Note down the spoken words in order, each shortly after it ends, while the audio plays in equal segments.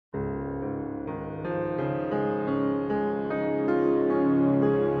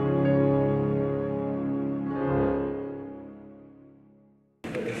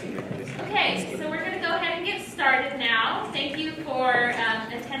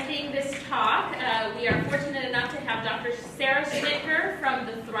Dr. Sarah Schnitker from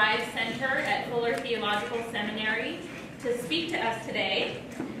the Thrive Center at Fuller Theological Seminary to speak to us today.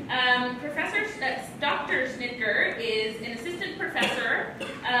 Dr. Schnitker is an assistant professor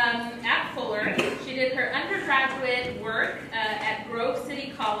at Fuller. She did her undergraduate work at Grove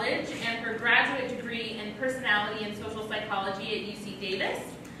City College and her graduate degree in personality and social psychology at UC Davis.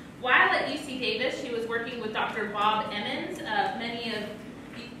 While at UC Davis, she was working with Dr. Bob Emmons. Many of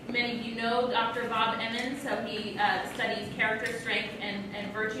you know Dr. Bob Emmons, so he studies character strength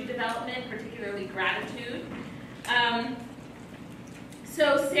and virtue development, particularly gratitude.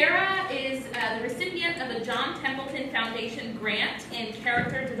 So Sarah is the recipient of a John Templeton Foundation grant in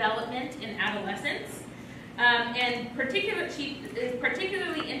character development in adolescents. And she is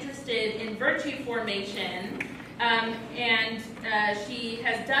particularly interested in virtue formation, and she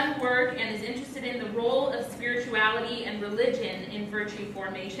has done work and is interested in the role of spirituality and religion in virtue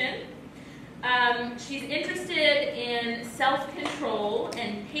formation. She's interested in self-control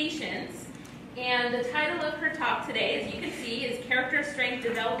and patience. And the title of her talk today, as you can see, is Character Strength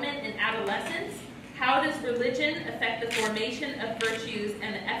Development in Adolescence: How Does Religion Affect the Formation of Virtues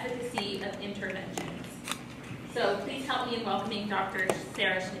and the Efficacy of Interventions? So please help me in welcoming Dr.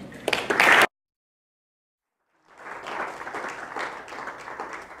 Sarah Schnitker.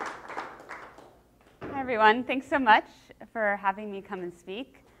 Hi everyone, thanks so much for having me come and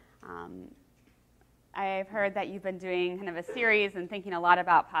speak. I've heard that you've been doing kind of a series and thinking a lot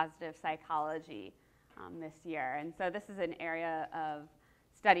about positive psychology this year. And so this is an area of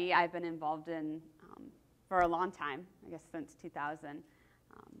study I've been involved in for a long time, I guess since 2000,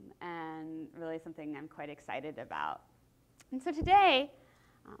 and really something I'm quite excited about. And so today,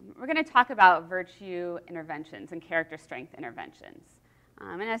 we're going to talk about virtue interventions and character strength interventions.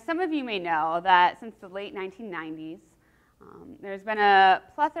 And as some of you may know, that since the late 1990s, there's been a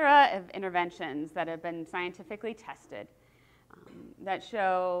plethora of interventions that have been scientifically tested that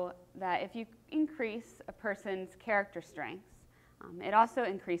show that if you increase a person's character strengths, it also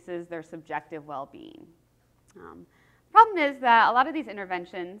increases their subjective well-being. The problem is that a lot of these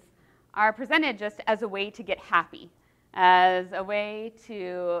interventions are presented just as a way to get happy, as a way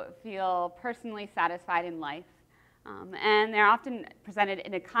to feel personally satisfied in life, and they're often presented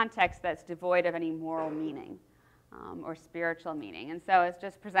in a context that's devoid of any moral meaning. Or spiritual meaning. And so it's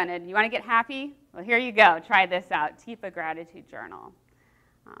just presented, you want to get happy? Well, here you go. Try this out. Keep a gratitude journal.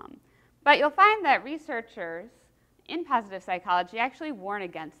 But you'll find that researchers in positive psychology actually warn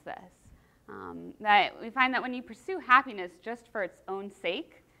against this. That we find that when you pursue happiness just for its own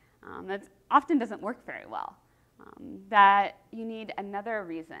sake, that often doesn't work very well. That you need another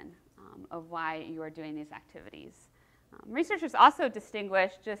reason of why you are doing these activities. Researchers also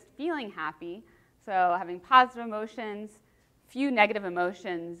distinguish just feeling happy, so having positive emotions, few negative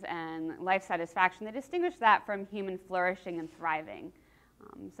emotions, and life satisfaction. They distinguish that from human flourishing and thriving.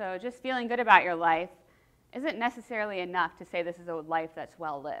 So just feeling good about your life isn't necessarily enough to say this is a life that's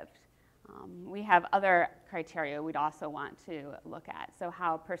well lived. We have other criteria we'd also want to look at. So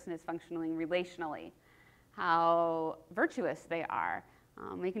how a person is functioning relationally, how virtuous they are.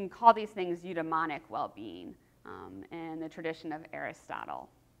 We can call these things eudaimonic well-being in the tradition of Aristotle.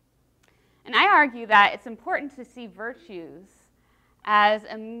 And I argue that it's important to see virtues as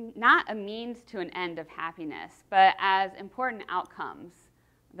not a means to an end of happiness, but as important outcomes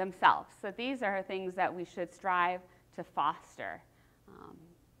themselves. So these are things that we should strive to foster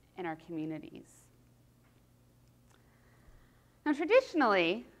in our communities. Now,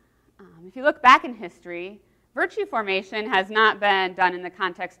 traditionally, if you look back in history, virtue formation has not been done in the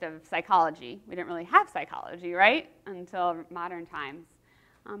context of psychology. We didn't really have psychology, right, until modern times.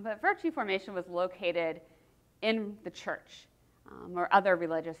 But virtue formation was located in the church or other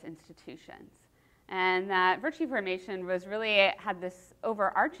religious institutions. And that virtue formation was really had this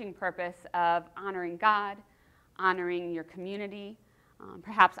overarching purpose of honoring God, honoring your community,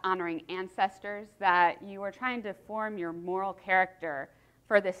 perhaps honoring ancestors, that you were trying to form your moral character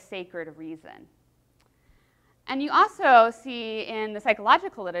for this sacred reason. And you also see in the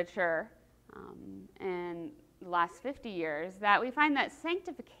psychological literature in the last 50 years that we find that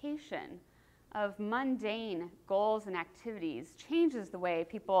sanctification of mundane goals and activities changes the way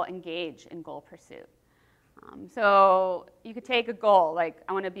people engage in goal pursuit. So you could take a goal like,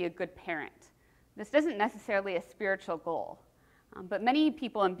 I want to be a good parent. This isn't necessarily a spiritual goal, but many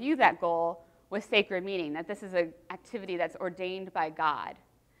people imbue that goal with sacred meaning, that this is an activity that's ordained by God,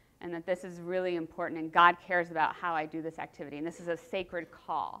 and that this is really important, and God cares about how I do this activity, and this is a sacred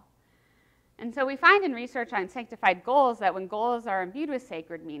call. And so we find in research on sanctified goals that when goals are imbued with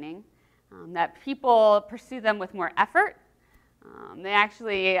sacred meaning, that people pursue them with more effort. They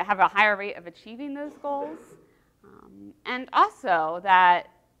actually have a higher rate of achieving those goals. and also that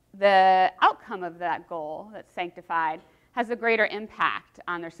the outcome of that goal that's sanctified has a greater impact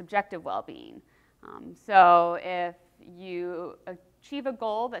on their subjective well-being. So if you achieve a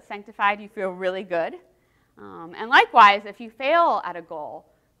goal that's sanctified, you feel really good. And likewise, if you fail at a goal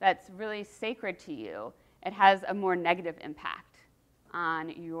that's really sacred to you, it has a more negative impact on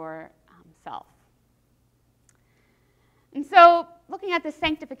your self. And so looking at the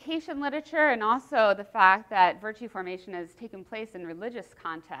sanctification literature and also the fact that virtue formation has taken place in religious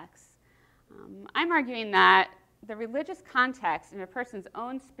contexts, I'm arguing that the religious context in a person's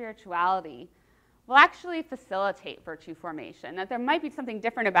own spirituality will actually facilitate virtue formation, that there might be something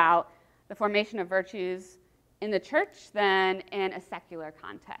different about the formation of virtues in the church than in a secular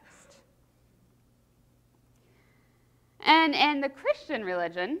context. And in the Christian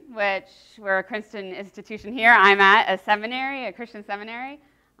religion, which we're a Christian institution here, I'm at a seminary, a Christian seminary,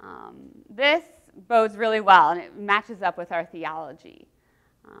 this bodes really well, and it matches up with our theology.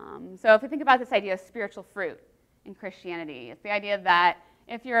 So if we think about this idea of spiritual fruit in Christianity, it's the idea that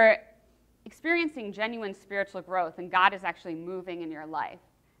if you're experiencing genuine spiritual growth and God is actually moving in your life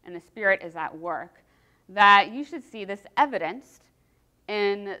and the Spirit is at work, that you should see this evidenced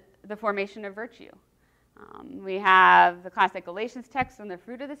in the formation of virtue. We have the classic Galatians text on the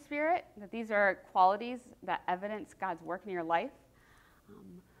fruit of the Spirit, that these are qualities that evidence God's work in your life.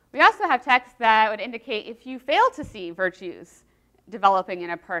 We also have texts that would indicate if you fail to see virtues developing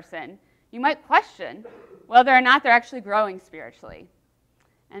in a person, you might question whether or not they're actually growing spiritually.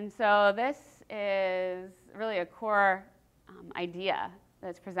 And so this is really a core idea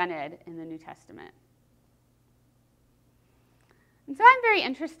that's presented in the New Testament. And so I'm very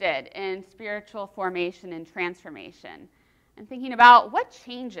interested in spiritual formation and transformation and thinking about what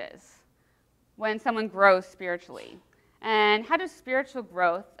changes when someone grows spiritually and how does spiritual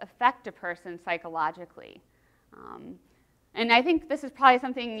growth affect a person psychologically. And I think this is probably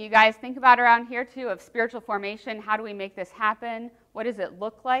something you guys think about around here too, of spiritual formation. How do we make this happen? What does it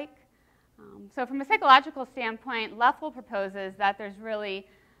look like? So from a psychological standpoint, Leffel proposes that there's really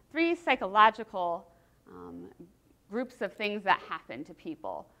 3 psychological groups of things that happen to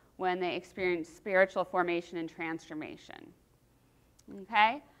people when they experience spiritual formation and transformation.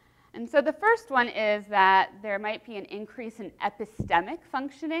 Okay? And so the first one is that there might be an increase in epistemic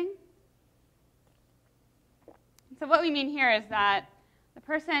functioning. So what we mean here is that the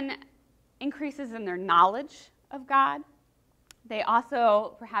person increases in their knowledge of God. They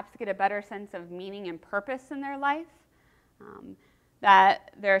also perhaps get a better sense of meaning and purpose in their life.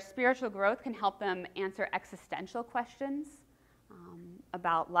 That their spiritual growth can help them answer existential questions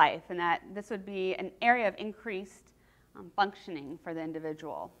about life, and that this would be an area of increased functioning for the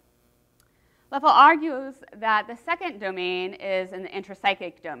individual. Leffel argues that the second domain is in the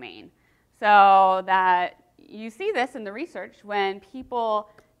intrapsychic domain, so that you see this in the research when people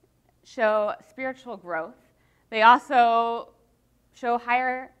show spiritual growth. They also show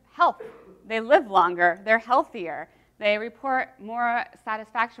higher health. They live longer. They're healthier. They report more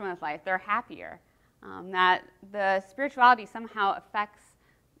satisfaction with life. They're happier. That the spirituality somehow affects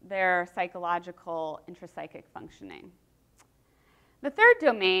their psychological intrapsychic functioning. The third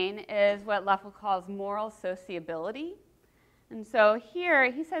domain is what Leffel calls moral sociability. And so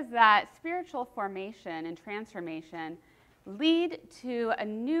here he says that spiritual formation and transformation lead to a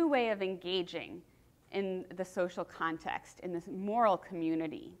new way of engaging in the social context, in this moral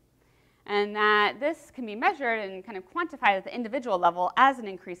community. And that this can be measured and kind of quantified at the individual level as an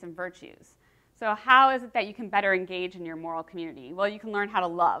increase in virtues. So how is it that you can better engage in your moral community? Well, you can learn how to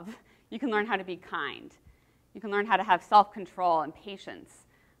love. You can learn how to be kind. You can learn how to have self-control and patience.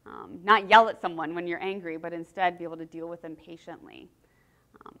 Not yell at someone when you're angry, but instead be able to deal with them patiently.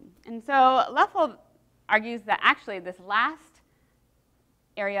 And so Leffel argues that actually this last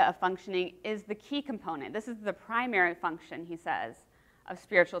area of functioning is the key component. This is the primary function, he says, of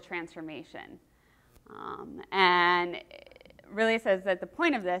spiritual transformation. And it really says that the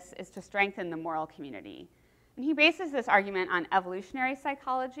point of this is to strengthen the moral community. And he bases this argument on evolutionary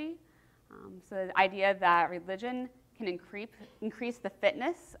psychology. So the idea that religion can increase the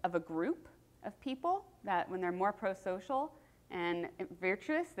fitness of a group of people, that when they're more pro-social and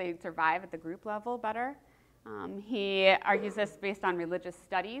virtuous, they survive at the group level better. He argues this based on religious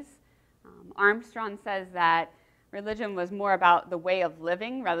studies. Armstrong says that religion was more about the way of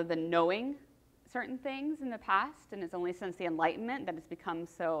living rather than knowing certain things in the past, and it's only since the Enlightenment that it's become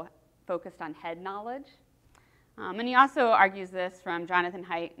so focused on head knowledge. And he also argues this from Jonathan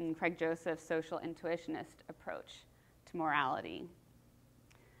Haidt and Craig Joseph's social intuitionist approach to morality.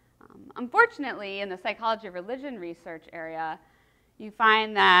 Unfortunately, in the psychology of religion research area, you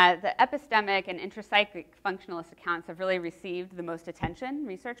find that the epistemic and intrapsychic functionalist accounts have really received the most attention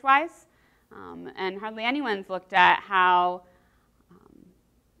research-wise. And hardly anyone's looked at how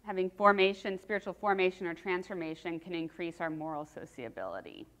having formation, spiritual formation or transformation can increase our moral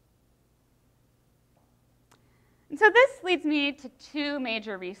sociability. And so this leads me to two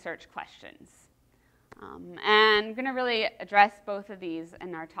major research questions. And I'm going to really address both of these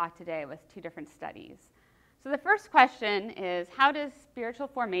in our talk today with two different studies. So the first question is, how does spiritual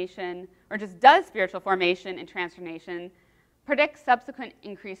formation, or just does spiritual formation and transformation predict subsequent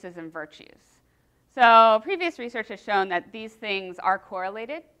increases in virtues? So previous research has shown that these things are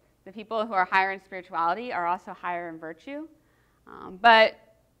correlated. The people who are higher in spirituality are also higher in virtue. But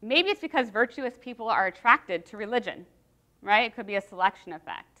maybe it's because virtuous people are attracted to religion, right? It could be a selection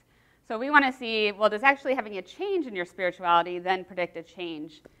effect. So we want to see, well, does actually having a change in your spirituality then predict a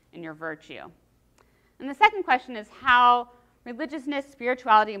change in your virtue? And the second question is how religiousness,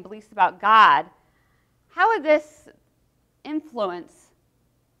 spirituality, and beliefs about God, how would this influence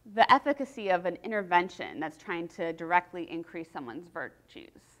the efficacy of an intervention that's trying to directly increase someone's virtues?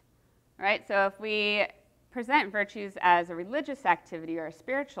 Right? So if we present virtues as a religious activity or a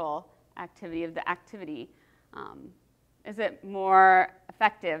spiritual activity of the activity, is it more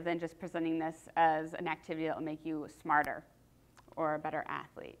effective than just presenting this as an activity that will make you smarter or a better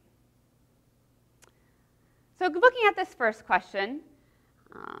athlete? So looking at this first question,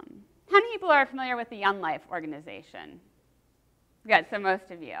 how many people are familiar with the Young Life organization? Good, so most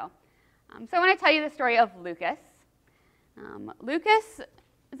of you. So I want to tell you the story of Lucas. Lucas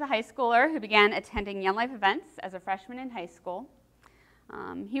is a high schooler who began attending Young Life events as a freshman in high school.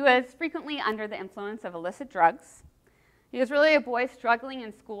 He was frequently under the influence of illicit drugs. He was really a boy struggling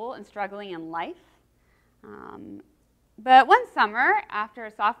in school and struggling in life. But one summer, after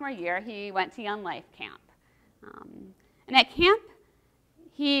his sophomore year, he went to Young Life camp. And at camp,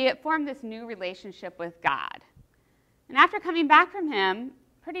 he formed this new relationship with God. And after coming back from him,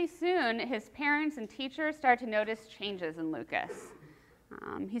 pretty soon his parents and teachers started to notice changes in Lucas.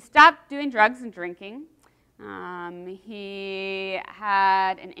 He stopped doing drugs and drinking. He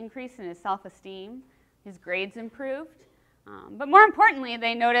had an increase in his self-esteem. His grades improved. But more importantly,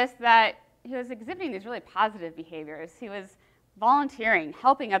 they noticed that he was exhibiting these really positive behaviors. He was volunteering,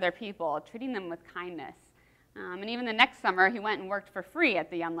 helping other people, treating them with kindness. And even the next summer, he went and worked for free at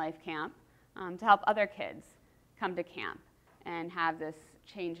the Young Life camp to help other kids come to camp and have this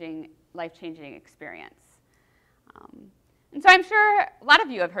life-changing experience. And so I'm sure a lot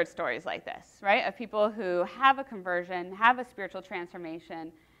of you have heard stories like this, right, of people who have a conversion, have a spiritual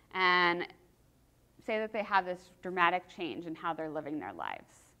transformation, and say that they have this dramatic change in how they're living their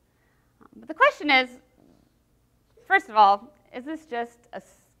lives. But the question is, first of all, is this just a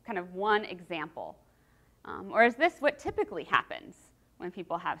kind of one example? Or is this what typically happens when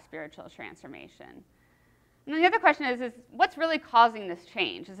people have spiritual transformation? And then the other question is what's really causing this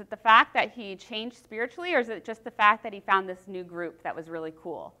change? Is it the fact that he changed spiritually, or is it just the fact that he found this new group that was really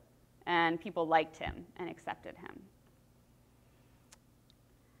cool and people liked him and accepted him?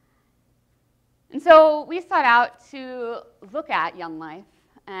 And so we sought out to look at Young Life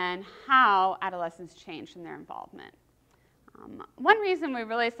and how adolescents changed in their involvement. One reason we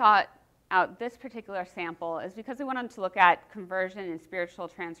really sought out this particular sample is because we wanted to look at conversion and spiritual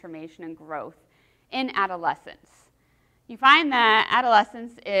transformation and growth in adolescence. You find that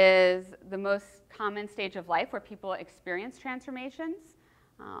adolescence is the most common stage of life where people experience transformations.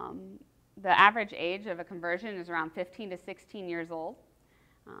 The average age of a conversion is around 15 to 16 years old.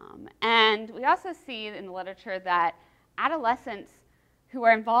 And we also see in the literature that adolescents who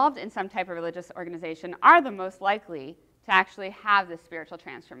are involved in some type of religious organization are the most likely to actually have this spiritual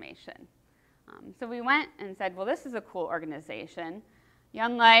transformation. So we went and said, well, this is a cool organization.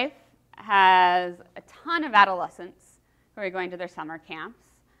 Young Life has a ton of adolescents who are going to their summer camps.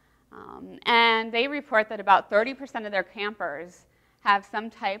 And they report that about 30% of their campers have some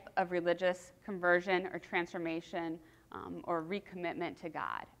type of religious conversion or transformation or recommitment to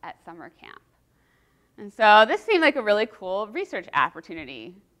God at summer camp. And so this seemed like a really cool research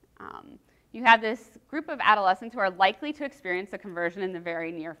opportunity. You have this group of adolescents who are likely to experience a conversion in the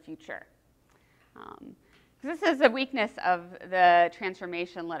very near future. This is a weakness of the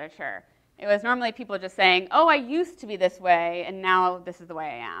transformation literature. It was normally people just saying, oh, I used to be this way, and now this is the way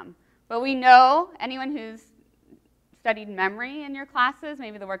I am. But we know, anyone who's studied memory in your classes,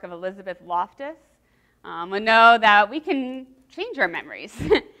 maybe the work of Elizabeth Loftus, would know that we can change our memories.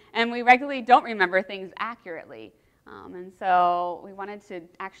 And we regularly don't remember things accurately. And so we wanted to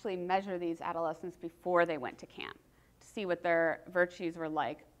actually measure these adolescents before they went to camp to see what their virtues were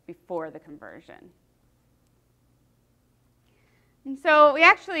like before the conversion. And so we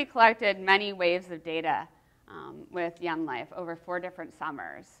actually collected many waves of data with Young Life over 4 different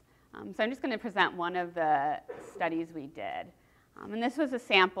summers. So I'm just going to present one of the studies we did. And this was a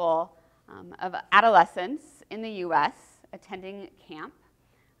sample of adolescents in the US attending camp.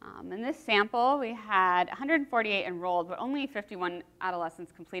 In this sample, we had 148 enrolled, but only 51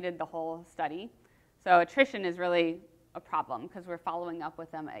 adolescents completed the whole study. So attrition is really a problem because we're following up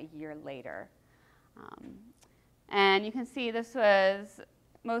with them a year later. And you can see this was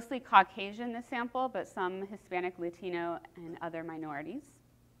mostly Caucasian, this sample, but some Hispanic, Latino, and other minorities.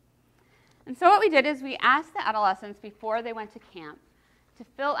 And so what we did is we asked the adolescents before they went to camp to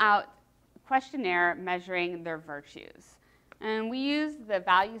fill out a questionnaire measuring their virtues. And we used the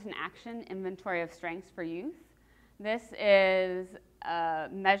Values in Action Inventory of Strengths for Youth. This is a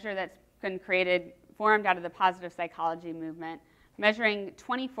measure that's been formed out of the positive psychology movement, measuring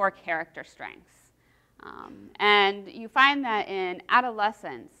 24 character strengths. And you find that in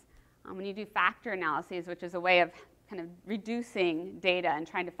adolescents, when you do factor analyses, which is a way of kind of reducing data and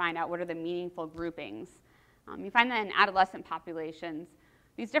trying to find out what are the meaningful groupings, you find that in adolescent populations,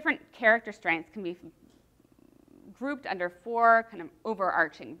 these different character strengths can be grouped under 4 kind of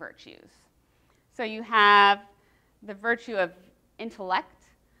overarching virtues. So you have the virtue of intellect.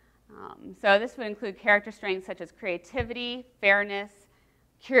 So this would include character strengths such as creativity, fairness,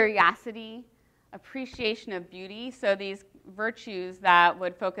 curiosity, appreciation of beauty. So these virtues that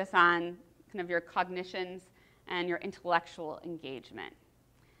would focus on kind of your cognitions and your intellectual engagement.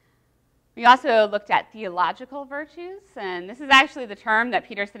 We also looked at theological virtues, and this is actually the term that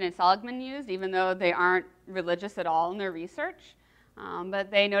Peterson and Seligman used, even though they aren't religious at all in their research.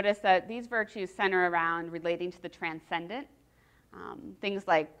 But they noticed that these virtues center around relating to the transcendent, things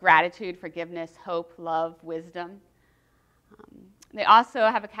like gratitude, forgiveness, hope, love, wisdom. They also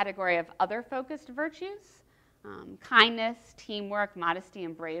have a category of other focused virtues. Kindness, teamwork, modesty,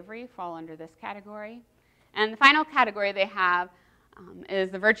 and bravery fall under this category. And the final category they have is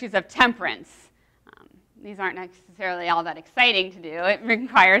the virtues of temperance. These aren't necessarily all that exciting to do. It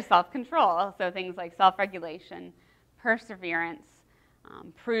requires self-control, so things like self-regulation, perseverance,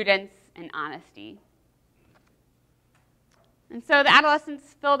 prudence, and honesty. And so the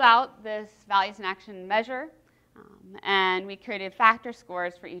adolescents filled out this Values in Action measure, and we created factor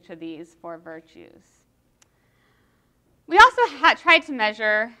scores for each of these 4 virtues. We also tried to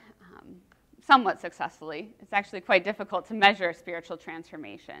measure, somewhat successfully, it's actually quite difficult to measure spiritual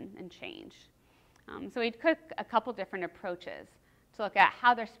transformation and change. So we took a couple different approaches to look at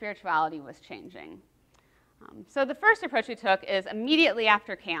how their spirituality was changing. So the first approach we took is immediately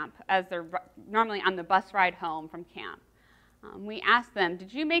after camp, as they're normally on the bus ride home from camp. We asked them,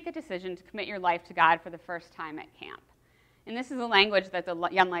 did you make a decision to commit your life to God for the first time at camp? And this is the language that the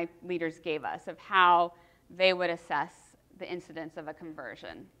Young Life leaders gave us of how they would assess the incidence of a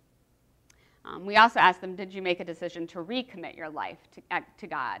conversion. We also asked them, did you make a decision to recommit your life to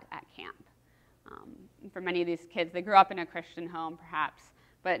God at camp? For many of these kids, they grew up in a Christian home, perhaps,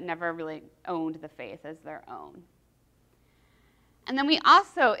 but never really owned the faith as their own. And then we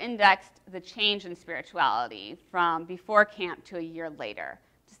also indexed the change in spirituality from before camp to a year later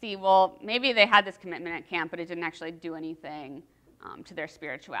to see, well, maybe they had this commitment at camp, but it didn't actually do anything to their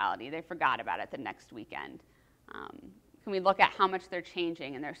spirituality. They forgot about it the next weekend. Can we look at how much they're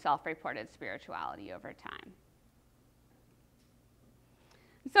changing in their self-reported spirituality over time?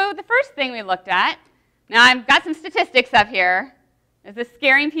 So the first thing we looked at, now I've got some statistics up here. Is this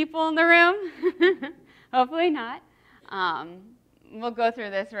scaring people in the room? Hopefully not. We'll go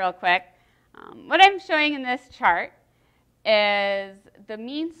through this real quick. What I'm showing in this chart is the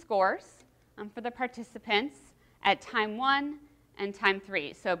mean scores for the participants at time 1 and time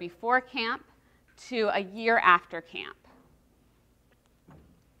 3, so before camp to a year after camp.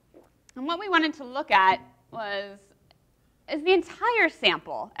 And what we wanted to look at is the entire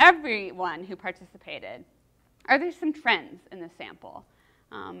sample, everyone who participated. Are there some trends in the sample?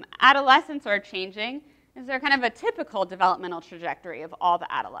 Adolescents are changing. Is there kind of a typical developmental trajectory of all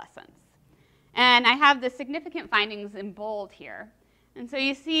the adolescents? And I have the significant findings in bold here. And so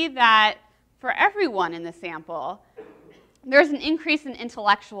you see that for everyone in the sample, there's an increase in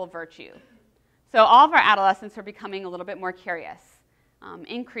intellectual virtue. So all of our adolescents are becoming a little bit more curious,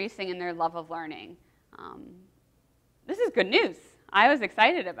 increasing in their love of learning. This is good news. I was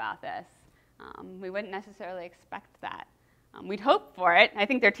excited about this. We wouldn't necessarily expect that. We'd hope for it. I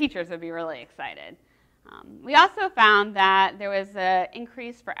think their teachers would be really excited. We also found that there was an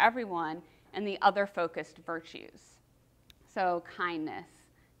increase for everyone in the other focused virtues. So kindness,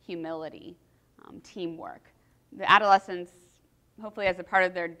 humility, teamwork. The adolescents, hopefully as a part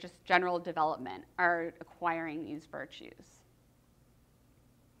of their just general development, are acquiring these virtues.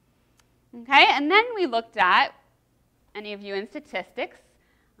 Okay, and then we looked at, any of you in statistics,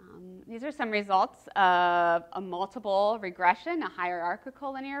 these are some results of a multiple regression, a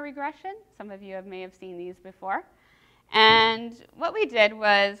hierarchical linear regression. Some of you may have seen these before. And what we did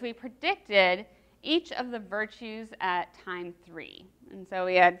was we predicted each of the virtues at time 3. And so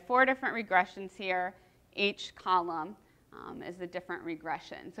we had 4 different regressions here. Each column is a different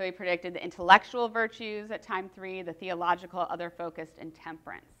regression. So we predicted the intellectual virtues at time 3, the theological, other focused, and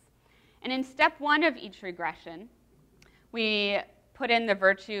temperance. And in step 1 of each regression, we put in the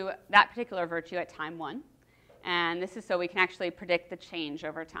virtue, that particular virtue at time 1. And this is so we can actually predict the change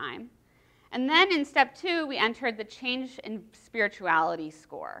over time. And then in step 2, we entered the change in spirituality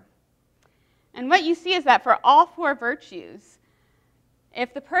score. And what you see is that for all 4 virtues,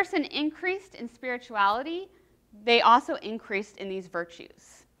 if the person increased in spirituality, they also increased in these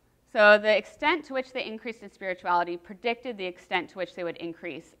virtues. So the extent to which they increased in spirituality predicted the extent to which they would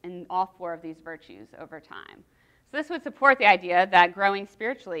increase in all 4 of these virtues over time. So this would support the idea that growing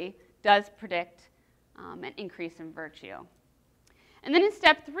spiritually does predict an increase in virtue. And then in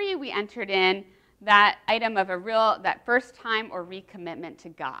step 3, we entered in that item of that first time or recommitment to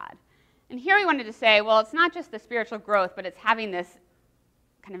God. And here we wanted to say, well, it's not just the spiritual growth, but it's having this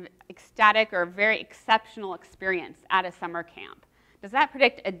kind of ecstatic or very exceptional experience at a summer camp. Does that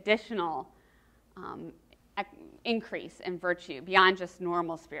predict additional increase in virtue beyond just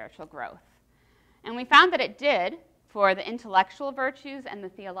normal spiritual growth? And we found that it did for the intellectual virtues and the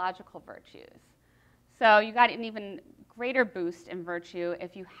theological virtues. So you got an even greater boost in virtue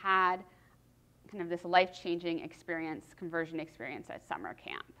if you had kind of this life-changing experience, conversion experience at summer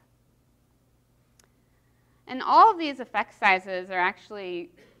camp. And all of these effect sizes are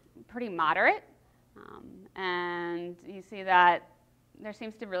actually pretty moderate. And you see that there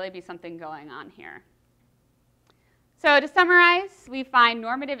seems to really be something going on here. So to summarize, we find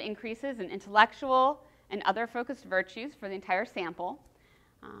normative increases in intellectual and other focused virtues for the entire sample.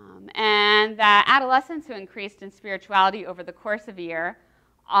 And that adolescents who increased in spirituality over the course of a year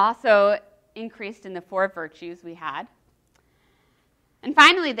also increased in the 4 virtues we had. And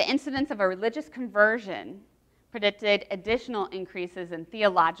finally, the incidence of a religious conversion predicted additional increases in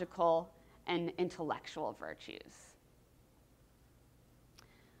theological and intellectual virtues.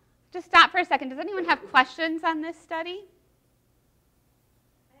 Just stop for a second. Does anyone have questions on this study?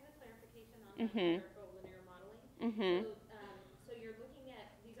 I have a clarification on the hierarchical linear modeling. So you're looking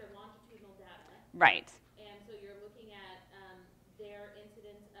at, these are longitudinal data. Right. And so you're looking at their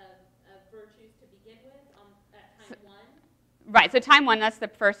incidence of virtues to begin with at time 1? Right. So time 1, that's the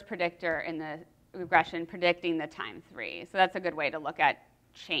first predictor in the regression, predicting the time 3. So that's a good way to look at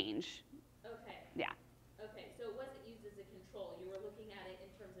change. Okay. Yeah. Okay. So it wasn't used as a control. You were looking at it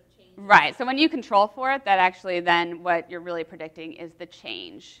in terms of change. Right. So when you control for it, that actually then what you're really predicting is the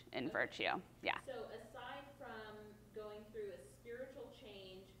change in virtue. Yeah. So aside from going through a spiritual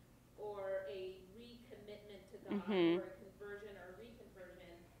change or a recommitment to God or a conversion or a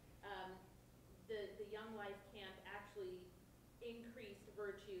reconversion, the Young Life Camp actually increased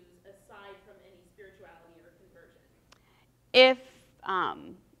virtues aside from any spirituality or conversion. If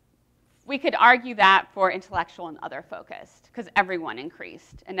we could argue that for intellectual and other focused, because everyone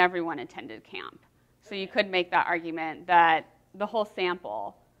increased and everyone attended camp. So you could make that argument that the whole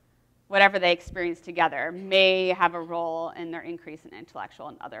sample, whatever they experienced together, may have a role in their increase in intellectual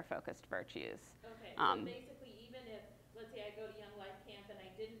and other focused virtues. Okay, so basically even if, let's say I go to Young Life Camp and I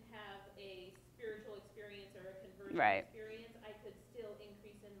didn't have a spiritual experience or a conversion experience, I could still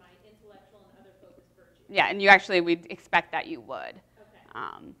increase in my intellectual and other focused virtues. Yeah, and we'd expect that you would.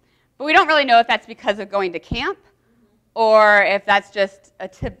 Okay. But we don't really know if that's because of going to camp or if that's just a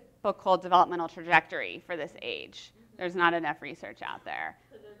typical developmental trajectory for this age. There's not enough research out there.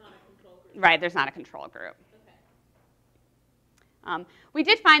 So there's not a control group. Right, there's not a control group. Okay. We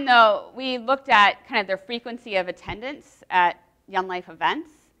did find, though, we looked at kind of their frequency of attendance at Young Life events.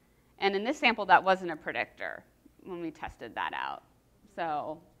 And in this sample, that wasn't a predictor when we tested that out.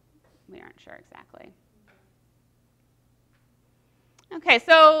 So we aren't sure exactly. Okay,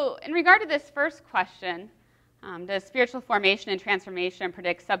 so in regard to this first question, does spiritual formation and transformation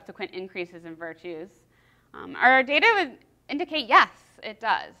predict subsequent increases in virtues? Our data would indicate yes, it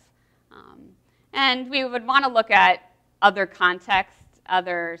does. And we would want to look at other contexts,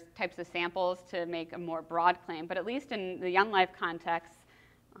 other types of samples to make a more broad claim, but at least in the Young Life context,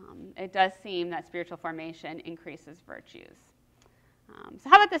 it does seem that spiritual formation increases virtues. So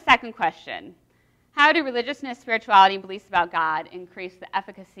how about the second question? How do religiousness, spirituality, and beliefs about God increase the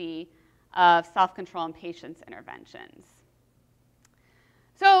efficacy of self-control and patience interventions?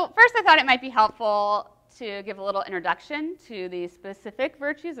 So first I thought it might be helpful to give a little introduction to the specific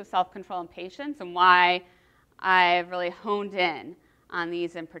virtues of self-control and patience and why I've really honed in on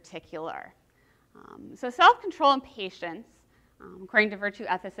these in particular. So self-control and patience, according to virtue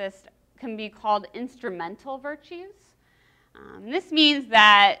ethicists, can be called instrumental virtues. This means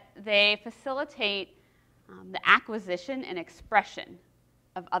that they facilitate the acquisition and expression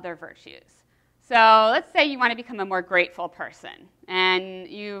of other virtues. So let's say you want to become a more grateful person, and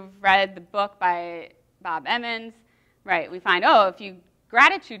you've read the book by Bob Emmons. Right, we find, if you keep a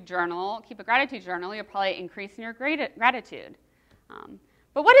gratitude journal, you'll probably increase in your gratitude.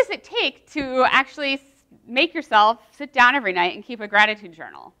 But what does it take to actually make yourself sit down every night and keep a gratitude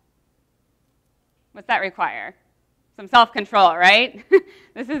journal? What's that require? Some self-control, right?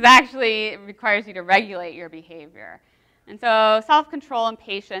 This is actually requires you to regulate your behavior. And so self-control and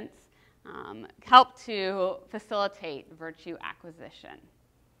patience help to facilitate virtue acquisition.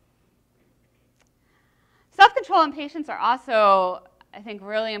 Self-control and patience are also, I think,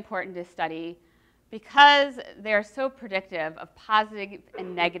 really important to study because they're so predictive of positive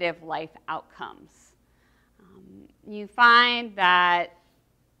and negative life outcomes. You find that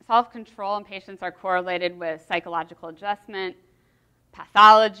self-control and patience are correlated with psychological adjustment,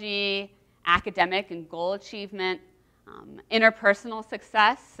 pathology, academic and goal achievement, interpersonal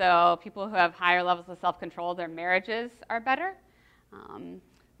success. So people who have higher levels of self-control, their marriages are better.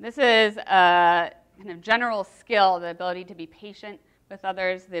 This is a kind of general skill, the ability to be patient with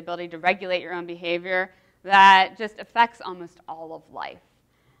others, the ability to regulate your own behavior, that just affects almost all of life.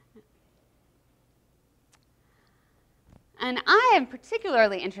 And I am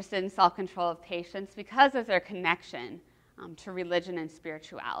particularly interested in self-control of patience because of their connection to religion and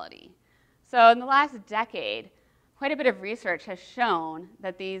spirituality. So in the last decade, quite a bit of research has shown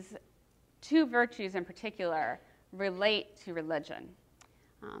that these two virtues in particular relate to religion.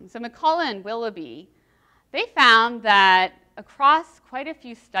 So McCullough and Willoughby, they found that across quite a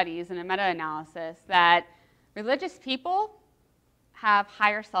few studies in a meta-analysis that religious people have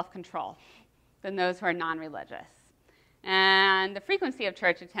higher self-control than those who are non-religious. And the frequency of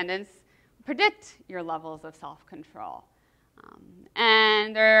church attendance predict your levels of self-control.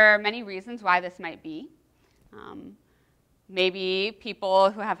 And there are many reasons why this might be. Maybe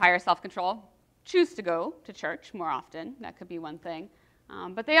people who have higher self-control choose to go to church more often. That could be one thing.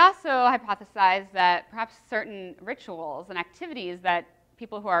 But they also hypothesize that perhaps certain rituals and activities that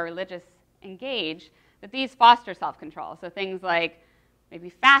people who are religious engage, that these foster self-control. So things like maybe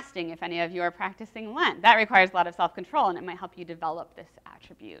fasting, if any of you are practicing Lent. That requires a lot of self-control, and it might help you develop this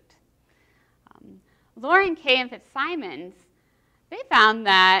attribute. Lauren Kay and Fitzsimons, they found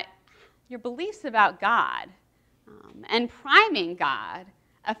that your beliefs about God and priming God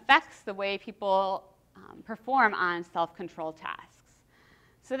affects the way people perform on self-control tasks.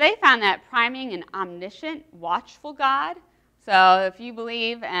 So they found that priming an omniscient, watchful God, so if you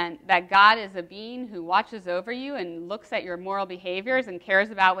believe that God is a being who watches over you and looks at your moral behaviors and cares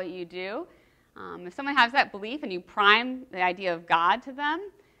about what you do, if someone has that belief and you prime the idea of God to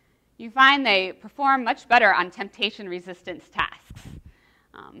them, you find they perform much better on temptation resistance tasks.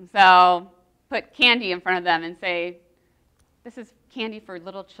 So put candy in front of them and say, this is candy for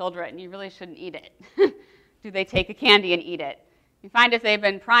little children, you really shouldn't eat it. Do they take a candy and eat it? You find if they've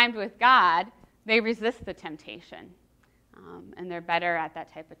been primed with God, they resist the temptation. And they're better at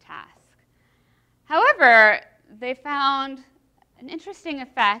that type of task. However, they found an interesting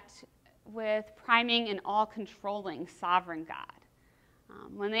effect with priming an all-controlling sovereign God.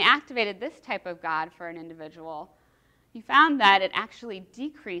 When they activated this type of God for an individual, you found that it actually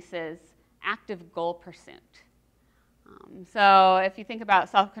decreases active goal pursuit. So if you think about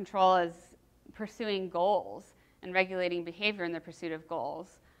self-control as pursuing goals and regulating behavior in the pursuit of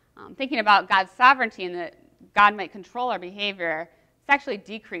goals, thinking about God's sovereignty and that God might control our behavior, it's actually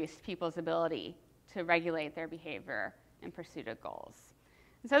decreased people's ability to regulate their behavior in pursuit of goals.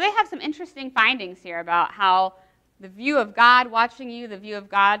 And so they have some interesting findings here about how the view of God watching you, the view of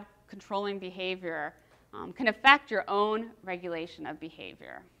God controlling behavior, can affect your own regulation of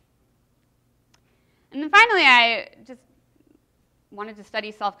behavior. And then finally, I just wanted to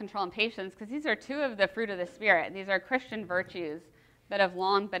study self-control and patience because these are two of the fruit of the Spirit. These are Christian virtues that have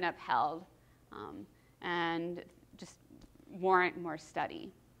long been upheld and just warrant more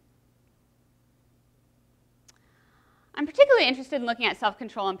study. I'm particularly interested in looking at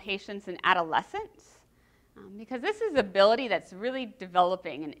self-control and patience in adolescents because this is an ability that's really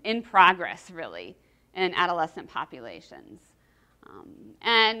developing and in progress, really, in adolescent populations.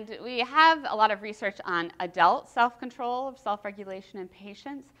 And we have a lot of research on adult self-control, self-regulation, and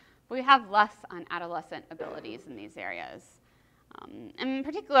patience, but we have less on adolescent abilities in these areas. In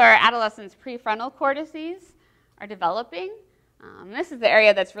particular, adolescents' prefrontal cortices are developing. This is the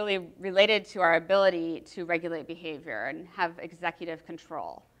area that's really related to our ability to regulate behavior and have executive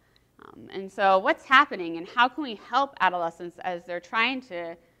control. And so what's happening and how can we help adolescents as they're trying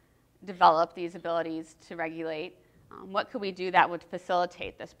to develop these abilities to regulate? What could we do that would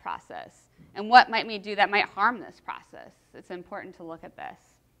facilitate this process? And what might we do that might harm this process? It's important to look at this.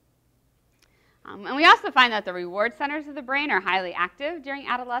 And we also find that the reward centers of the brain are highly active during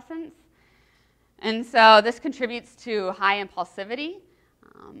adolescence. And so this contributes to high impulsivity.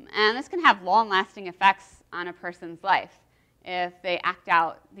 And this can have long-lasting effects on a person's life if they act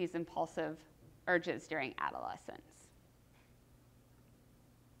out these impulsive urges during adolescence.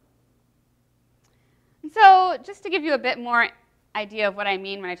 And so just to give you a bit more idea of what I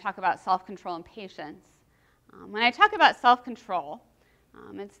mean when I talk about self-control and patience, when I talk about self-control,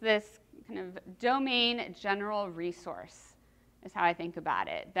 it's this kind of domain general resource is how I think about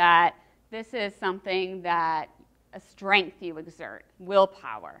it, that this is something that a strength you exert,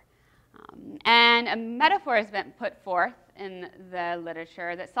 willpower. And a metaphor has been put forth in the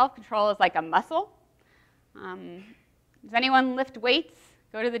literature that self-control is like a muscle. Does anyone lift weights,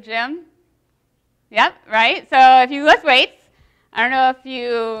 go to the gym? Yep, right? So if you lift weights, I don't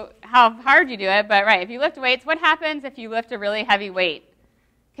know how hard you do it, but right, if you lift weights, what happens if you lift a really heavy weight?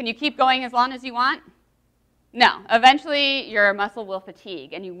 Can you keep going as long as you want? No. Eventually, your muscle will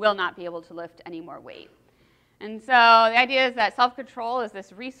fatigue, and you will not be able to lift any more weight. And so the idea is that self-control is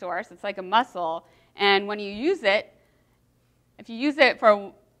this resource. It's like a muscle, and when you use it, if you use it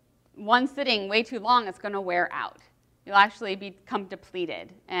for one sitting way too long, it's going to wear out. You'll actually become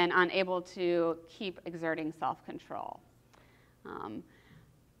depleted and unable to keep exerting self-control. So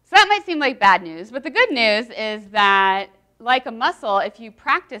that might seem like bad news, but the good news is that, like a muscle, if you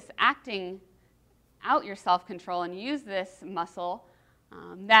practice acting out your self-control and use this muscle,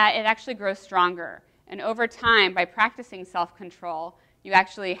 that it actually grows stronger. And over time, by practicing self-control, you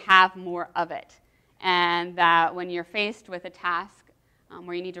actually have more of it. And that when you're faced with a task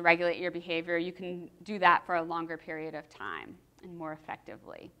where you need to regulate your behavior, you can do that for a longer period of time and more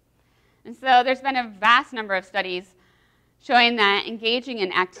effectively. And so there's been a vast number of studies showing that engaging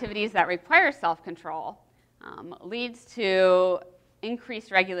in activities that require self-control leads to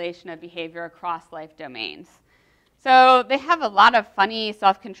increased regulation of behavior across life domains. So they have a lot of funny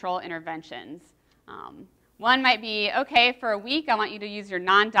self-control interventions. One might be, okay, for a week, I want you to use your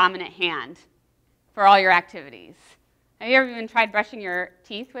non-dominant hand for all your activities. Have you ever even tried brushing your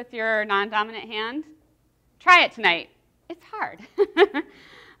teeth with your non-dominant hand? Try it tonight. It's hard.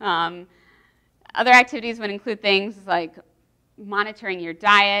 Other activities would include things like monitoring your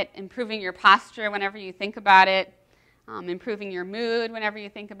diet, improving your posture whenever you think about it, improving your mood whenever you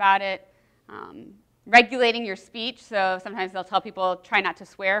think about it, regulating your speech. So sometimes they'll tell people, try not to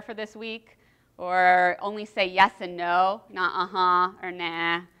swear for this week, or only say yes and no, not uh-huh or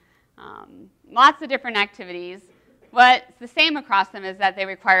nah. Lots of different activities. What's the same across them is that they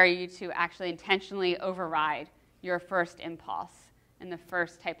require you to actually intentionally override your first impulse and the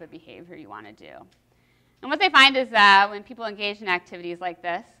first type of behavior you want to do. And what they find is that when people engage in activities like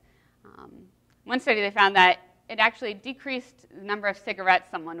this, one study they found that it actually decreased the number of cigarettes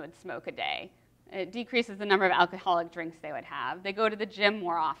someone would smoke a day. It decreases the number of alcoholic drinks they would have. They go to the gym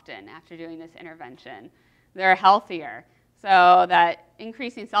more often after doing this intervention. They're healthier. So that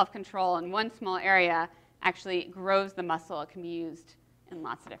increasing self-control in one small area actually grows the muscle. It can be used in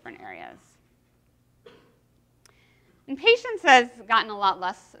lots of different areas. And patience has gotten a lot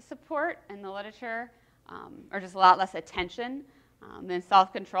less support in the literature, or just a lot less attention than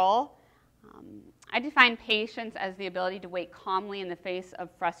self-control. I define patience as the ability to wait calmly in the face of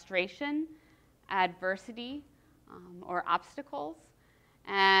frustration, adversity, or obstacles.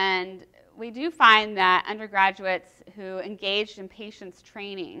 And we do find that undergraduates who engaged in patience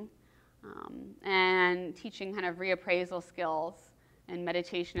training and teaching kind of reappraisal skills and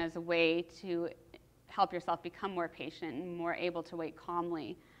meditation as a way to help yourself become more patient and more able to wait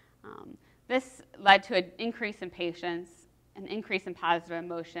calmly. This led to an increase in patience, an increase in positive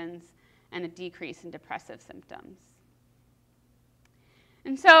emotions, and a decrease in depressive symptoms.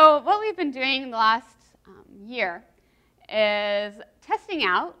 And so what we've been doing the last year is testing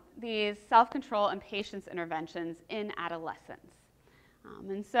out these self-control and patience interventions in adolescents.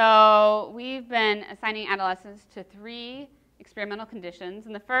 And so we've been assigning adolescents to 3 experimental conditions.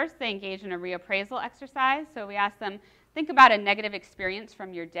 And the first, they engage in a reappraisal exercise. So we ask them, think about a negative experience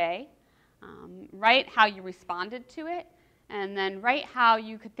from your day, write how you responded to it, and then write how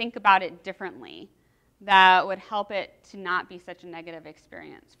you could think about it differently that would help it to not be such a negative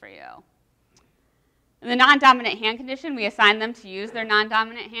experience for you. In the non-dominant hand condition, we assigned them to use their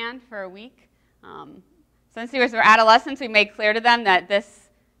non-dominant hand for a week. Since these were adolescents, we made clear to them that this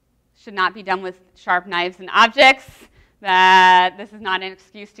should not be done with sharp knives and objects, that this is not an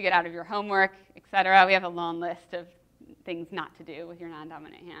excuse to get out of your homework, etc. We have a long list of things not to do with your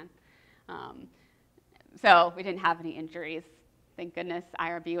non-dominant hand. So we didn't have any injuries. Thank goodness.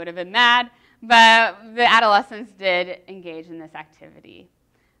 IRB would have been mad. But the adolescents did engage in this activity.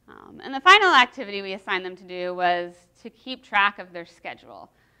 And the final activity we assigned them to do was to keep track of their schedule.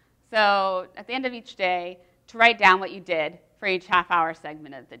 So at the end of each day, to write down what you did for each half-hour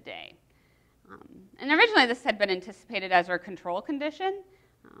segment of the day. And originally this had been anticipated as our control condition,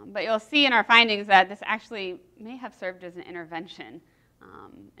 but you'll see in our findings that this actually may have served as an intervention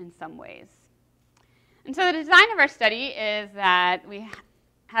in some ways. And so the design of our study is that we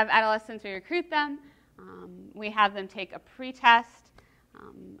have adolescents, we recruit them, we have them take a pre-test,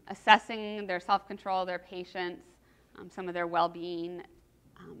 assessing their self-control, their patience, some of their well-being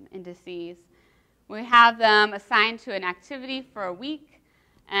indices. We have them assigned to an activity for a week,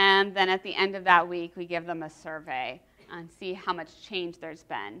 and then at the end of that week, we give them a survey and see how much change there's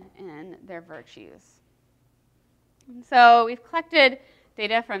been in their virtues. And so we've collected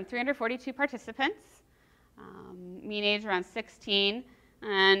data from 342 participants, mean age around 16,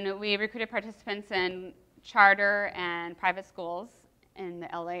 and we recruited participants in charter and private schools in the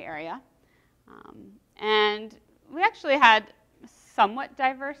LA area. And we actually had a somewhat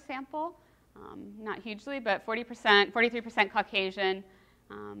diverse sample, not hugely, but 43% Caucasian,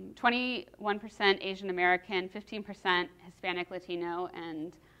 21% Asian American, 15% Hispanic Latino,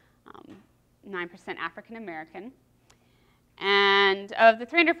 and 9% African American. And of the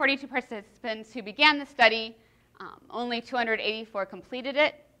 342 participants who began the study, only 284 completed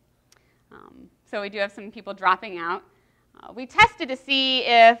it. So we do have some people dropping out. We tested to see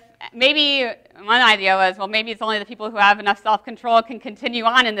if maybe, one idea was, well, maybe it's only the people who have enough self-control can continue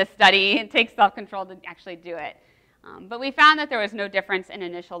on in this study and take self-control to actually do it. But we found that there was no difference in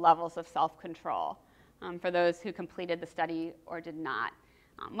initial levels of self-control for those who completed the study or did not.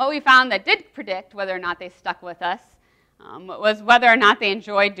 What we found that did predict whether or not they stuck with us was whether or not they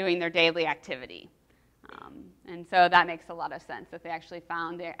enjoyed doing their daily activity. And so that makes a lot of sense. If they actually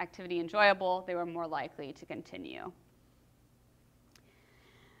found their activity enjoyable, they were more likely to continue.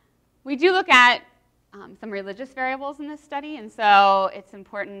 We do look at some religious variables in this study, and so it's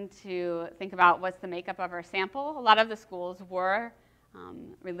important to think about what's the makeup of our sample. A lot of the schools were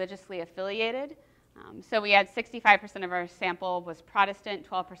religiously affiliated. So we had 65% of our sample was Protestant,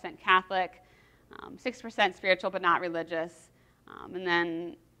 12% Catholic, 6% spiritual but not religious, and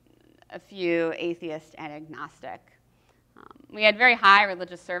then a few atheist and agnostic. We had very high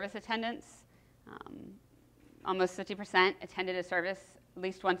religious service attendance. Almost 50% attended a service at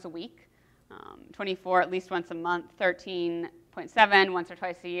least once a week, 24 at least once a month, 13.7 once or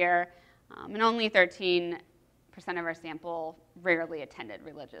twice a year, and only 13% of our sample rarely attended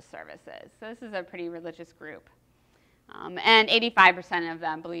religious services. So this is a pretty religious group. And 85% of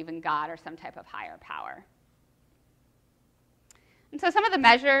them believe in God or some type of higher power. And so some of the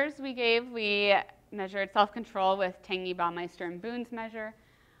measures we gave, we measured self-control with Tanguy, Baumeister, and Boone's measure.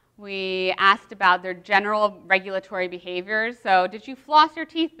 We asked about their general regulatory behaviors. So did you floss your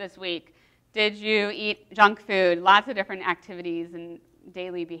teeth this week? Did you eat junk food? Lots of different activities and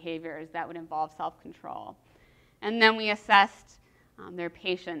daily behaviors that would involve self-control. And then we assessed their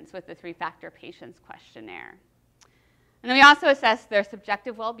patience with the 3-factor patience questionnaire. And then we also assessed their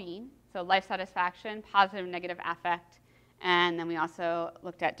subjective well-being, so life satisfaction, positive and negative affect, and then we also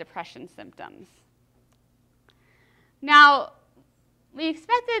looked at depression symptoms. Now, we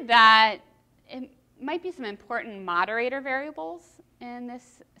expected that it might be some important moderator variables in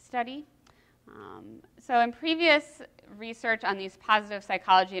this study. So in previous research on these positive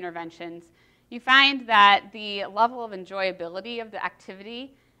psychology interventions, you find that the level of enjoyability of the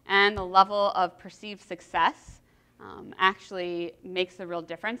activity and the level of perceived success actually makes a real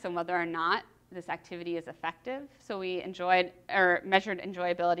difference in whether or not this activity is effective. So we measured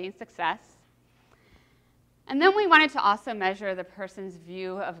enjoyability and success. And then we wanted to also measure the person's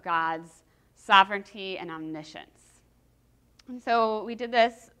view of God's sovereignty and omniscience. And so we did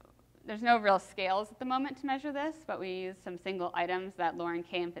this. There's no real scales at the moment to measure this, but we used some single items that Lauren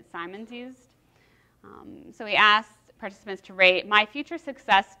Kay and Fitzsimons used. So we asked participants to rate, my future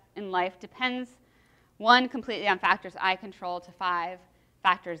success in life depends, 1, completely on factors I control, to 5,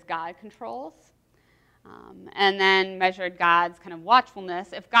 factors God controls. And then measured God's kind of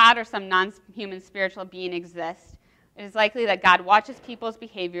watchfulness. If God or some non-human spiritual being exists, it is likely that God watches people's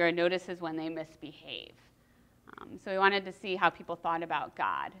behavior and notices when they misbehave. So we wanted to see how people thought about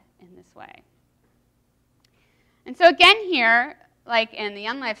God in this way. And so again here, like in the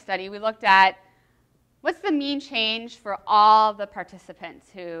Young Life study, we looked at what's the mean change for all the participants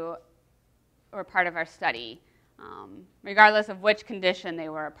who were part of our study, regardless of which condition they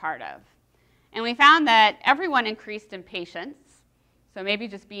were a part of. And we found that everyone increased in patience. So maybe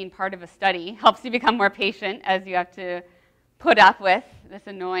just being part of a study helps you become more patient as you have to put up with this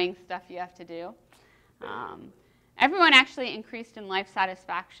annoying stuff you have to do. Everyone actually increased in life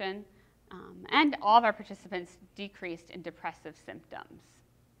satisfaction, and all of our participants decreased in depressive symptoms.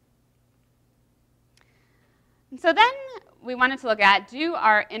 And so then we wanted to look at, do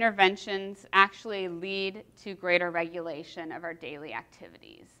our interventions actually lead to greater regulation of our daily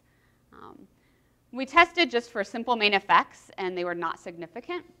activities? We tested just for simple main effects, and they were not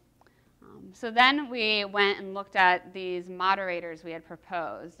significant. So then we went and looked at these moderators we had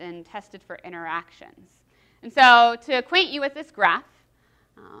proposed and tested for interactions. And so to acquaint you with this graph,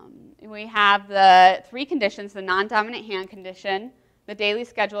 we have the three conditions: the non-dominant hand condition, the daily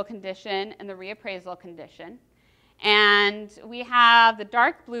schedule condition, and the reappraisal condition. And we have the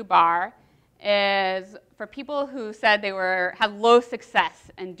dark blue bar is for people who said they had low success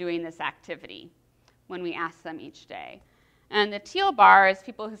in doing this activity when we asked them each day. And the teal bar is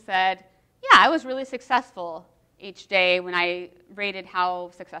people who said, yeah, I was really successful each day when I rated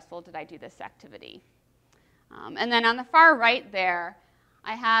how successful did I do this activity. And then on the far right there,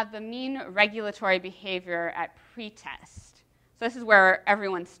 I have the mean regulatory behavior at pretest. So this is where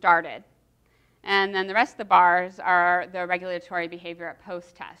everyone started. And then the rest of the bars are the regulatory behavior at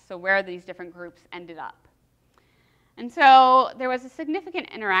post-test, so where these different groups ended up. And so there was a significant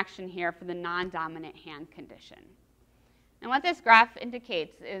interaction here for the non-dominant hand condition. And what this graph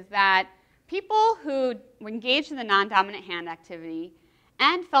indicates is that people who engaged in the non-dominant hand activity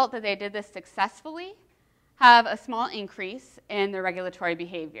and felt that they did this successfully have a small increase in their regulatory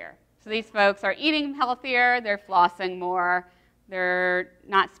behavior. So these folks are eating healthier, they're flossing more, they're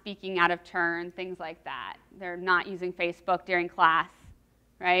not speaking out of turn, things like that. They're not using Facebook during class,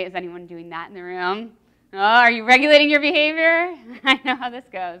 right? Is anyone doing that in the room? Oh, are you regulating your behavior? I know how this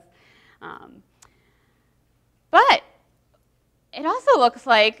goes. But it also looks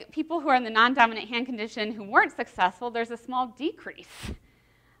like people who are in the non-dominant hand condition who weren't successful, there's a small decrease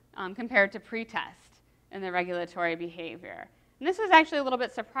compared to pretest in the regulatory behavior. And this was actually a little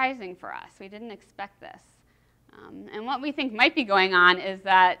bit surprising for us. We didn't expect this. And what we think might be going on is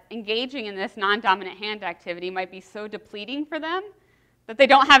that engaging in this non-dominant hand activity might be so depleting for them that they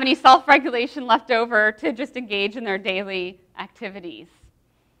don't have any self-regulation left over to just engage in their daily activities.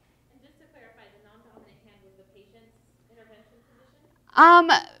 And just to clarify, the non-dominant hand was the patient's intervention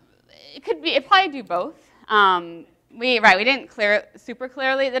condition? It could be. It probably do both. We didn't clear it super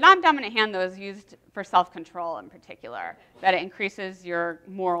clearly. The non-dominant hand, though, is used for self-control in particular. That it increases your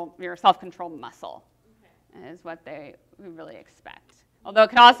self-control muscle, is what we really expect. Although it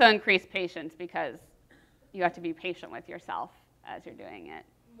could also increase patience because you have to be patient with yourself as you're doing it.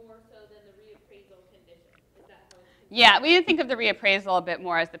 More so than the reappraisal condition. Is that how it's Yeah, we think of the reappraisal a bit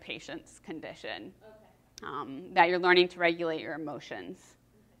more as the patience condition. Okay. That you're learning to regulate your emotions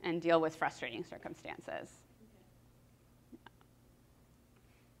and deal with frustrating circumstances.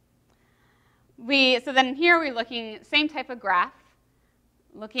 So then here we're looking, same type of graph,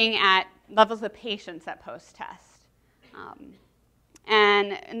 looking at levels of patience at post-test.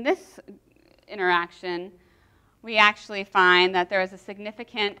 And in this interaction, we actually find that there is a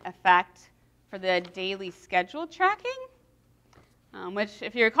significant effect for the daily schedule tracking, which,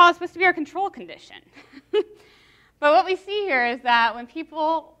 if you recall, is supposed to be our control condition. But what we see here is that when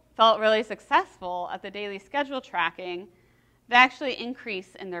people felt really successful at the daily schedule tracking, they actually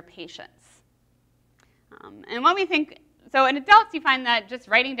increase in their patience. And what we think, so in adults, you find that just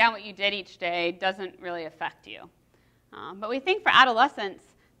writing down what you did each day doesn't really affect you. But we think for adolescents,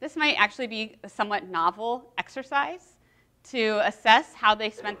 this might actually be a somewhat novel exercise to assess how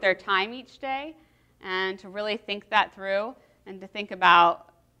they spent their time each day and to really think that through and to think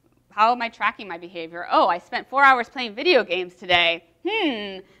about, how am I tracking my behavior? Oh, I spent 4 hours playing video games today.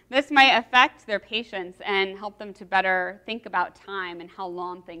 This might affect their patience and help them to better think about time and how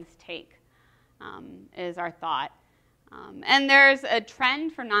long things take, is our thought. And there's a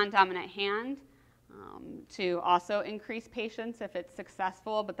trend for non-dominant hand to also increase patience if it's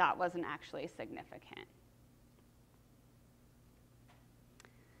successful, but that wasn't actually significant.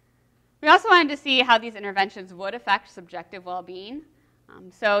 We also wanted to see how these interventions would affect subjective well-being.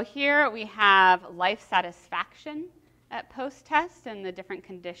 So here we have life satisfaction at post-test and the different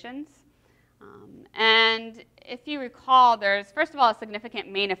conditions. And if you recall, there's, first of all, a significant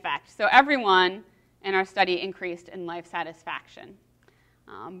main effect. So everyone in our study increased in life satisfaction.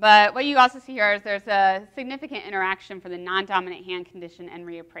 But what you also see here is there's a significant interaction for the non-dominant hand condition and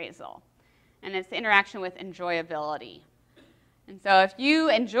reappraisal. And it's the interaction with enjoyability. And so if you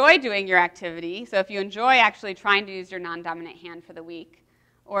enjoy doing your activity, so if you enjoy actually trying to use your non-dominant hand for the week,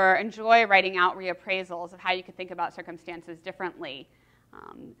 or enjoy writing out reappraisals of how you could think about circumstances differently,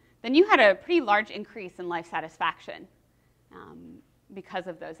 then you had a pretty large increase in life satisfaction because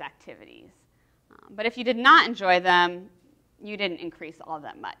of those activities. But if you did not enjoy them, you didn't increase all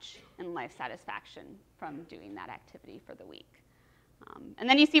that much in life satisfaction from doing that activity for the week. And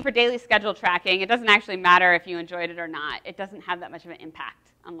then you see for daily schedule tracking, it doesn't actually matter if you enjoyed it or not. It doesn't have that much of an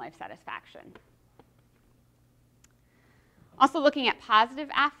impact on life satisfaction. Also looking at positive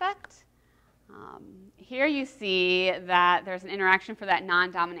affect, here you see that there's an interaction for that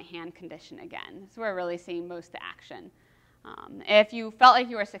non-dominant hand condition again. This is where we're really seeing most of the action. If you felt like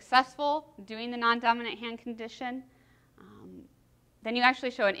you were successful doing the non-dominant hand condition, then you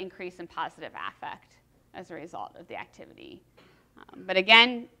actually show an increase in positive affect as a result of the activity. But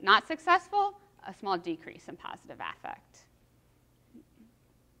again, not successful, a small decrease in positive affect.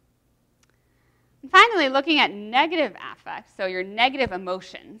 And finally, looking at negative affect, so your negative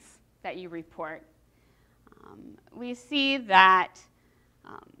emotions that you report, we see that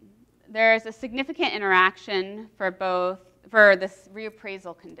there's a significant interaction for this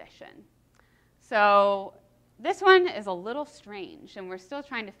reappraisal condition. So this one is a little strange, and we're still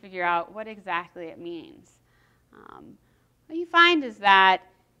trying to figure out what exactly it means. What you find is that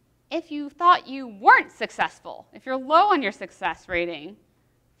if you thought you weren't successful, if you're low on your success rating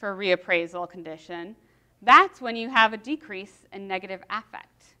for reappraisal condition, that's when you have a decrease in negative affect,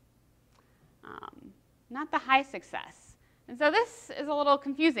 not the high success. And so this is a little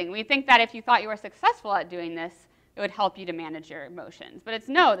confusing. We think that if you thought you were successful at doing this, it would help you to manage your emotions. But it's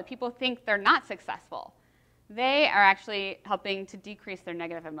no, the people think they're not successful. They are actually helping to decrease their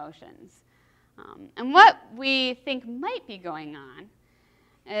negative emotions. And what we think might be going on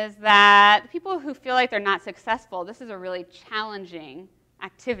is that the people who feel like they're not successful, this is a really challenging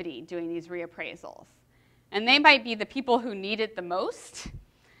activity, doing these reappraisals. And they might be the people who need it the most.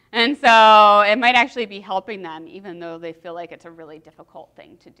 And so it might actually be helping them, even though they feel like it's a really difficult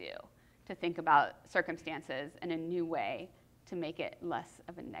thing to do, to think about circumstances in a new way to make it less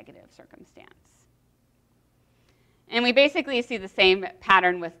of a negative circumstance. And we basically see the same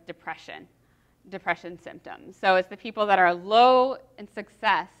pattern with depression symptoms. So it's the people that are low in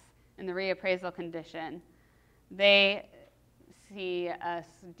success in the reappraisal condition, they see a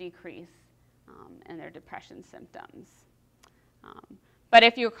decrease in their depression symptoms. But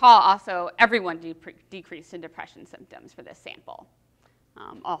if you recall, also, everyone decreased in depression symptoms for this sample,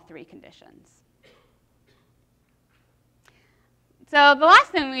 all three conditions. So the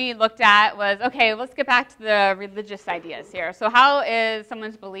last thing we looked at was, okay, let's get back to the religious ideas here. So how is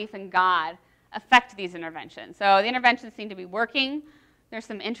someone's belief in God affect these interventions? So the interventions seem to be working. There's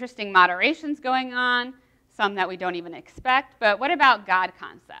some interesting moderations going on, some that we don't even expect. But what about God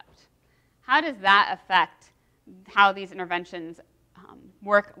concept? How does that affect how these interventions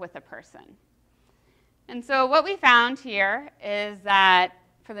work with a person? And so what we found here is that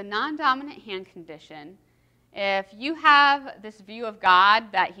for the non-dominant hand condition, if you have this view of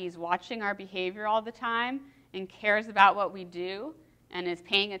God that he's watching our behavior all the time and cares about what we do and is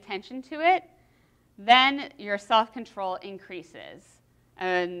paying attention to it, then your self-control increases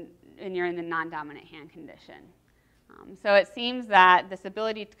and you're in the non-dominant hand condition. So it seems that this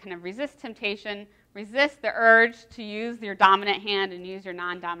ability to kind of resist temptation, resist the urge to use your dominant hand and use your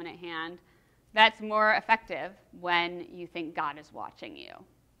non-dominant hand, that's more effective when you think God is watching you.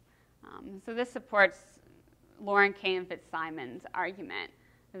 So this supports Lauren Kay and Fitzsimon's argument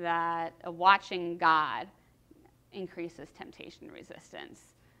that a watching God increases temptation resistance.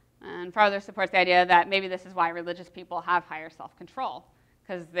 And further supports the idea that maybe this is why religious people have higher self-control,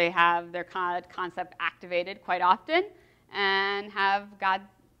 because they have their concept activated quite often and have God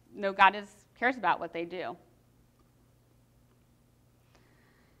cares about what they do.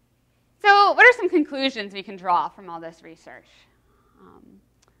 So what are some conclusions we can draw from all this research?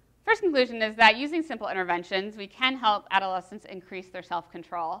 First conclusion is that using simple interventions, we can help adolescents increase their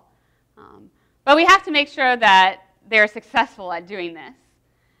self-control. But we have to make sure that they're successful at doing this.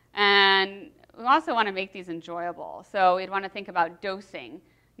 And we also want to make these enjoyable. So we'd want to think about dosing,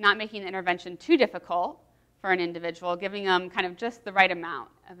 not making the intervention too difficult for an individual, giving them kind of just the right amount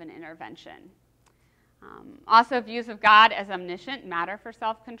of an intervention. Also, views of God as omniscient matter for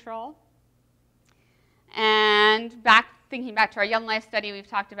self-control. And thinking back to our Young Life study, we've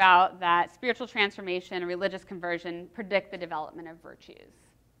talked about that spiritual transformation and religious conversion predict the development of virtues.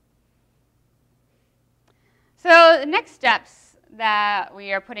 So the next steps that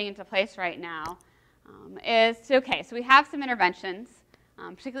we are putting into place right now is so we have some interventions,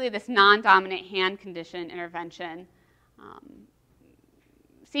 particularly this non-dominant hand condition intervention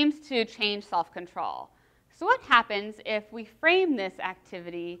seems to change self-control. So what happens if we frame this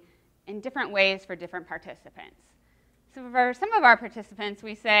activity in different ways for different participants? So for some of our participants,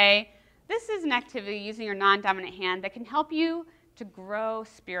 we say, this is an activity using your non-dominant hand that can help you to grow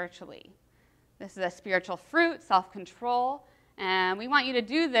spiritually. This is a spiritual fruit, self-control, and we want you to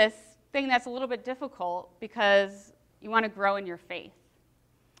do this thing that's a little bit difficult because you want to grow in your faith.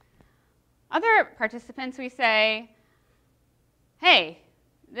 Other participants, we say, hey,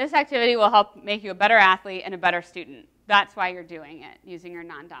 this activity will help make you a better athlete and a better student. That's why you're doing it, using your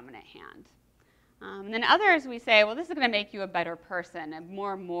non-dominant hand. And then others, we say, well, this is going to make you a better person, a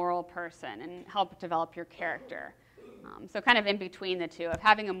more moral person, and help develop your character. So kind of in between the two, of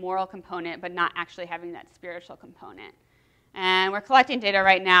having a moral component but not actually having that spiritual component. And we're collecting data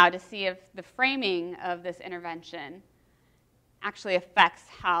right now to see if the framing of this intervention actually affects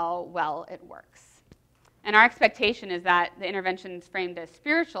how well it works. And our expectation is that the interventions framed as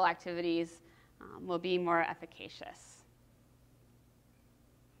spiritual activities will be more efficacious.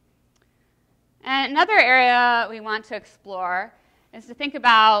 And another area we want to explore is to think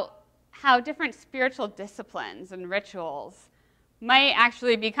about how different spiritual disciplines and rituals might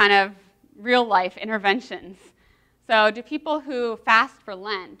actually be kind of real-life interventions. So do people who fast for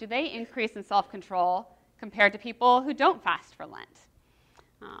Lent, do they increase in self-control compared to people who don't fast for Lent?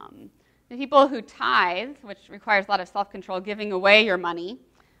 The people who tithe, which requires a lot of self-control, giving away your money,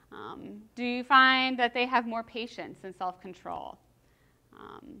 do you find that they have more patience and self-control?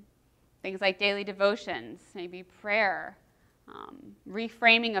 Things like daily devotions, maybe prayer,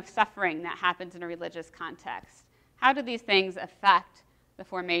 reframing of suffering that happens in a religious context. How do these things affect the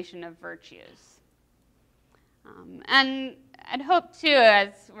formation of virtues? And I'd hope, too,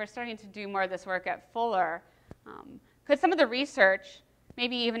 as we're starting to do more of this work at Fuller, could some of the research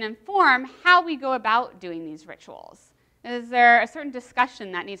maybe even inform how we go about doing these rituals? Is there a certain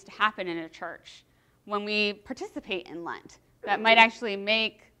discussion that needs to happen in a church when we participate in Lent that might actually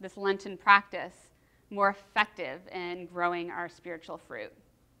make this Lenten practice more effective in growing our spiritual fruit?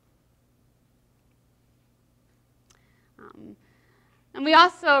 And we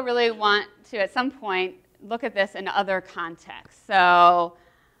also really want to, at some point, look at this in other contexts. So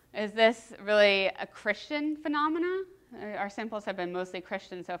is this really a Christian phenomena? Our samples have been mostly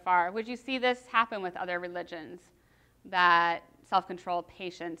Christian so far. Would you see this happen with other religions, that self-control,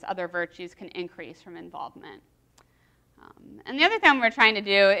 patience, other virtues can increase from involvement? And the other thing we're trying to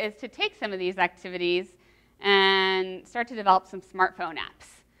do is to take some of these activities and start to develop some smartphone apps.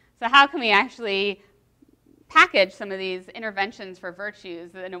 So how can we actually package some of these interventions for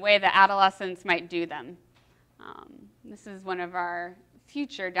virtues in a way that adolescents might do them? This is one of our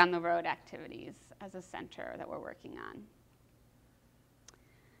future down the road activities as a center that we're working on.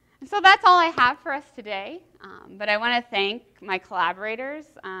 And so that's all I have for us today, but I want to thank my collaborators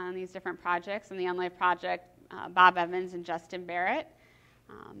on these different projects, and the OnLife project, Bob Evans and Justin Barrett.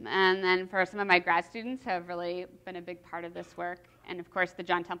 And then for some of my grad students who have really been a big part of this work, and of course the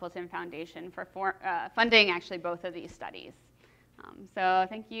John Templeton Foundation for funding actually both of these studies. So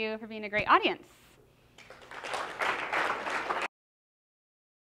thank you for being a great audience.